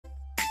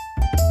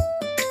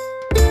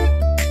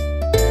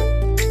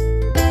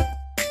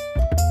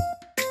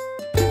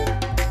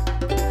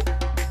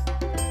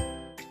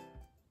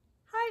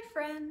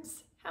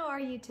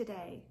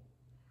today.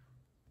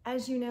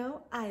 As you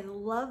know, I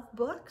love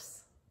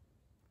books,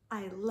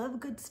 I love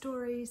good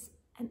stories,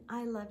 and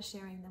I love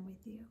sharing them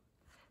with you.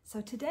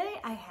 So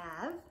today I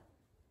have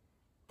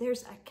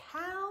There's a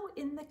Cow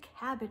in the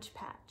Cabbage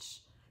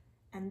Patch,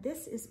 and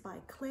this is by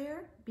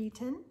Claire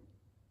Beaton,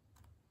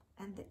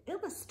 and the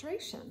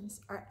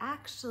illustrations are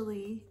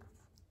actually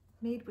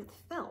made with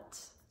felt,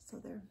 so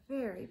they're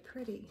very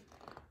pretty.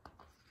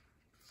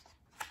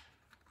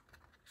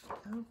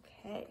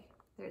 Okay,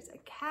 there's a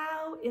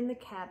cow in the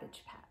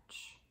cabbage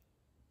patch.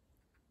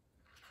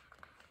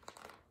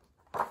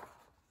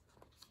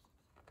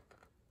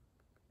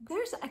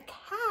 There's a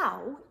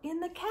cow in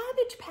the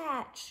cabbage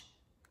patch.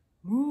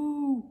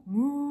 Moo,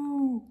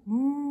 moo,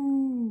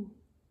 moo.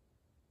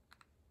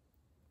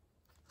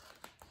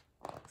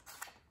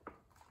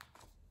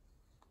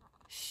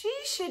 She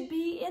should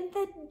be in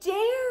the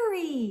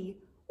dairy.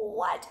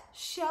 What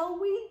shall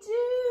we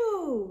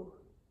do?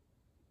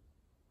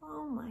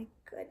 Oh my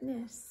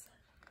goodness.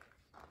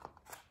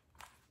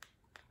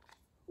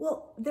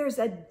 Well, there's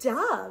a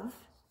dove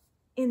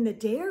in the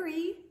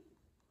dairy.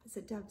 What does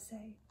a dove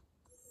say?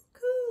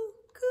 Coo,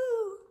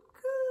 coo,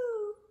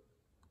 coo.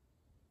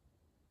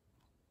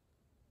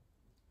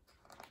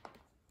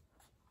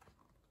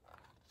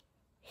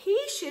 He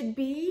should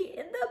be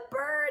in the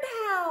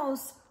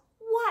birdhouse.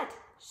 What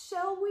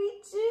shall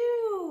we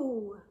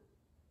do?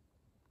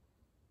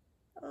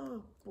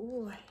 Oh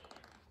boy,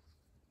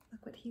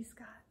 look what he's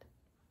got.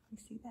 You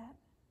see that?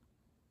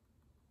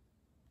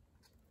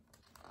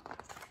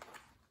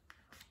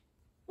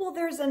 Well,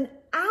 there's an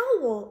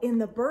owl in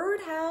the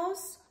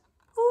birdhouse.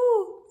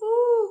 Ooh,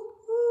 ooh,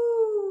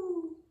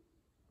 ooh.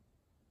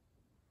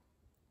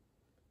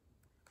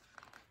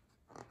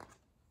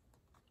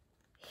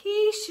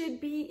 He should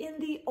be in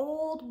the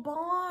old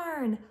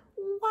barn.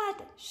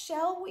 What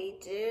shall we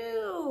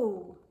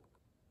do?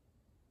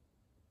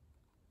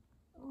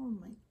 Oh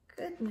my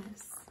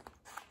goodness.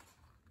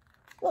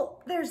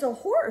 Well, there's a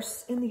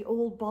horse in the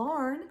old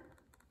barn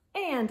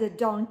and a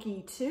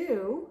donkey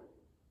too.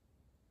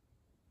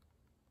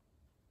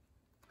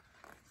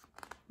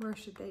 Where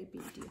should they be,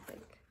 do you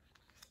think?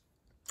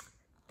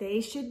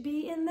 They should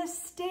be in the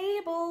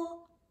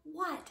stable.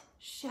 What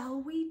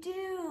shall we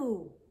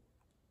do?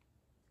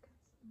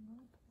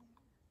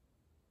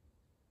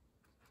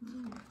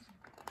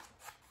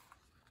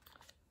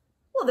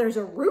 Well, there's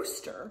a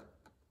rooster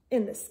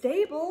in the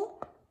stable.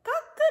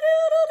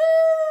 Cock-a-doodle-doo!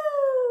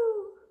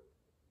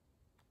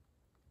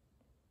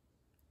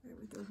 Where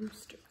would the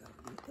rooster go,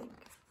 do you think?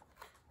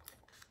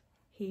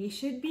 He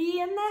should be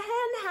in the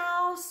hen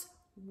house.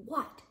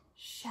 What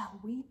shall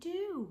we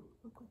do?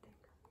 Look what they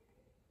got.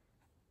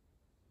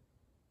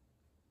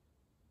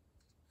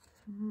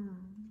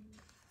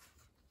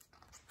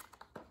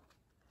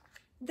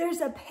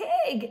 There's a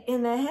pig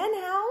in the hen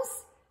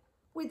house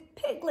with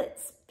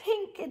piglets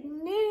pink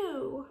and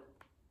new.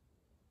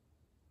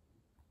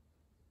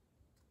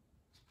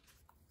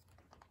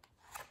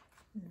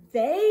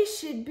 They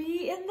should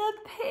be in the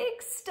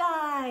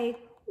pigsty.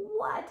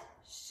 What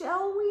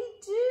shall we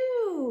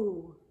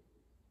do?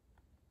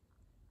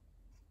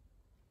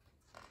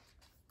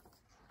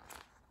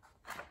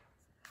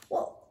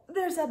 Well,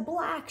 there's a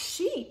black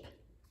sheep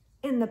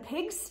in the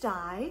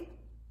pigsty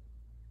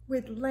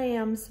with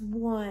lambs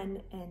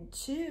 1 and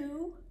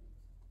 2.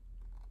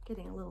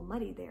 Getting a little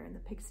muddy there in the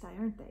pigsty,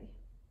 aren't they?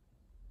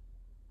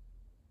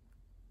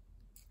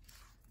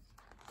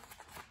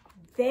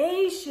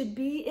 They should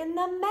be in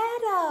the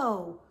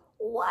meadow.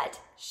 What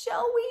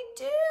shall we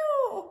do?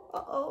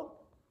 Uh-oh,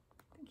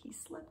 I think he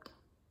slipped.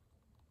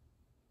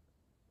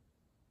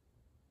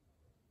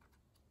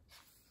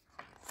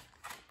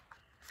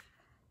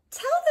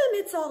 Tell them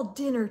it's all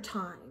dinner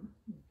time.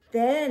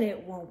 Then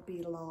it won't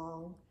be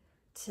long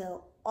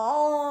till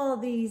all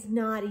these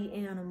naughty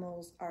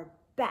animals are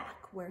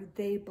back where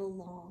they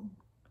belong.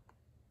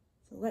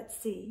 So let's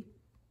see.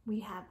 We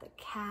have the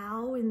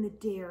cow in the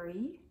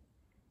dairy,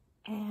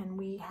 and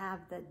we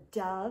have the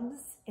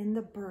doves in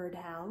the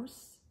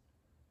birdhouse,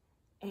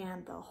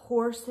 and the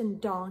horse and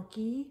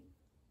donkey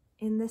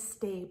in the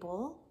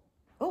stable.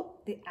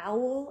 Oh, the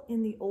owl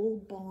in the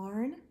old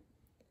barn,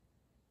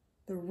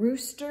 the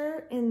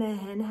rooster in the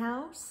hen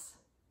house,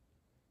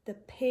 the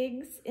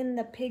pigs in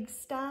the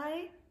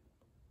pigsty,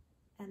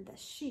 and the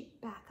sheep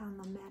back on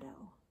the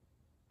meadow.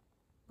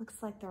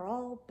 Looks like they're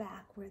all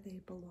back where they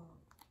belong.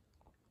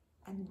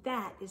 And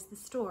that is the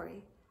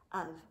story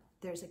of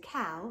There's a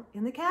Cow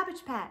in the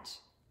Cabbage Patch.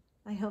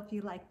 I hope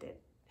you liked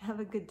it. Have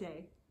a good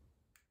day.